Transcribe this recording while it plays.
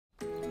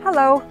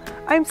Hello,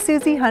 I'm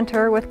Susie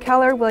Hunter with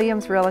Keller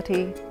Williams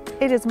Realty.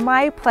 It is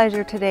my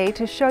pleasure today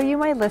to show you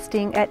my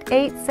listing at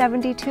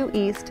 872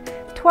 East,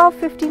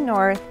 1250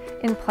 North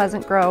in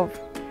Pleasant Grove.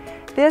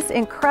 This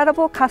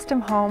incredible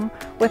custom home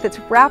with its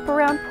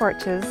wraparound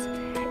porches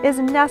is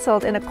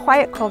nestled in a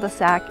quiet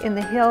cul-de-sac in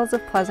the hills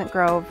of Pleasant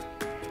Grove.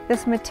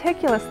 This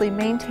meticulously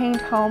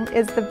maintained home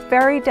is the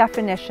very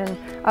definition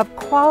of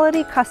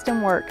quality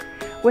custom work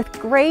with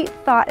great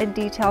thought and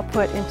detail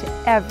put into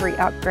every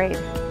upgrade.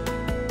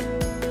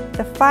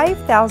 The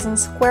 5,000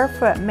 square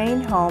foot main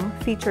home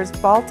features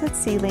vaulted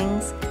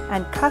ceilings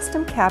and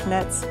custom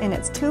cabinets in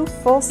its two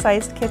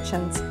full-sized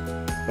kitchens.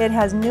 It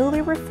has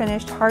newly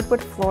refinished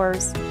hardwood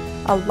floors,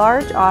 a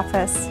large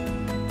office,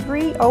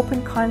 3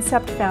 open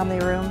concept family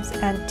rooms,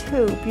 and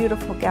 2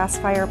 beautiful gas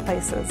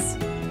fireplaces.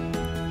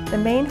 The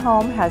main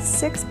home has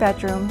 6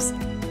 bedrooms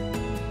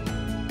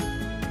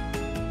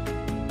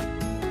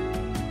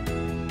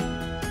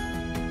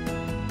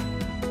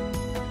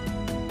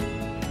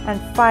and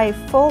 5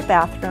 full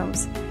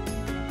bathrooms,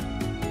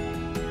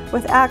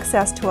 with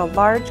access to a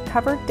large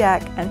covered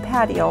deck and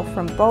patio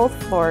from both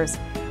floors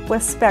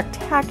with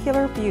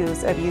spectacular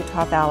views of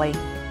Utah Valley.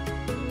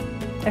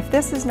 If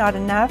this is not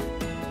enough,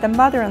 the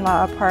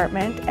mother-in-law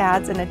apartment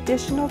adds an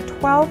additional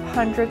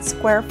 1,200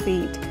 square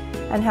feet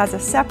and has a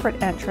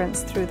separate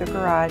entrance through the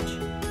garage.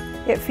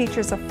 It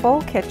features a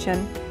full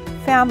kitchen,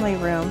 family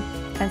room,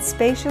 and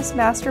spacious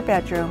master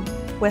bedroom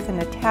with an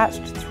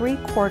attached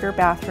 3/4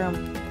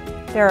 bathroom.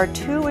 There are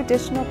 2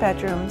 additional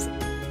bedrooms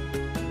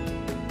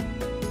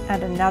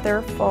and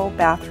another full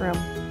bathroom.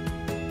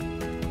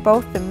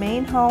 Both the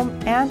main home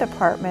and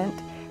apartment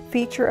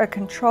feature a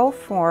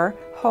Control4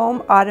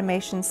 home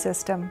automation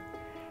system.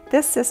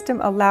 This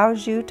system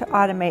allows you to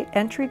automate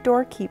entry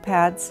door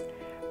keypads,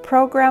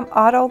 program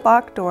auto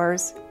lock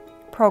doors,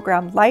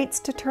 program lights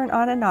to turn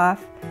on and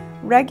off,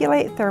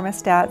 regulate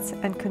thermostats,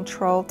 and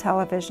control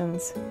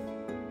televisions.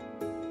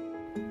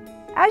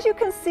 As you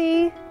can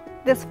see,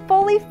 this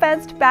fully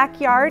fenced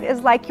backyard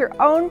is like your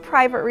own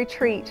private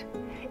retreat.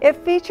 It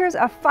features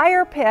a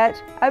fire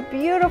pit, a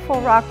beautiful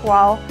rock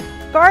wall,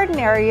 garden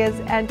areas,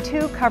 and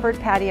 2 covered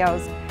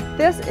patios.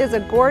 This is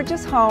a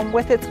gorgeous home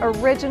with its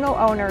original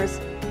owners.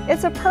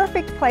 It's a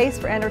perfect place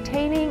for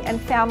entertaining and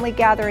family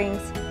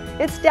gatherings.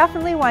 It's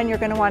definitely one you're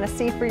going to want to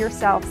see for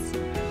yourselves.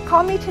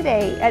 Call me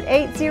today at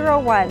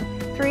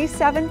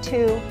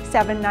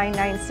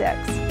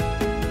 801-372-7996.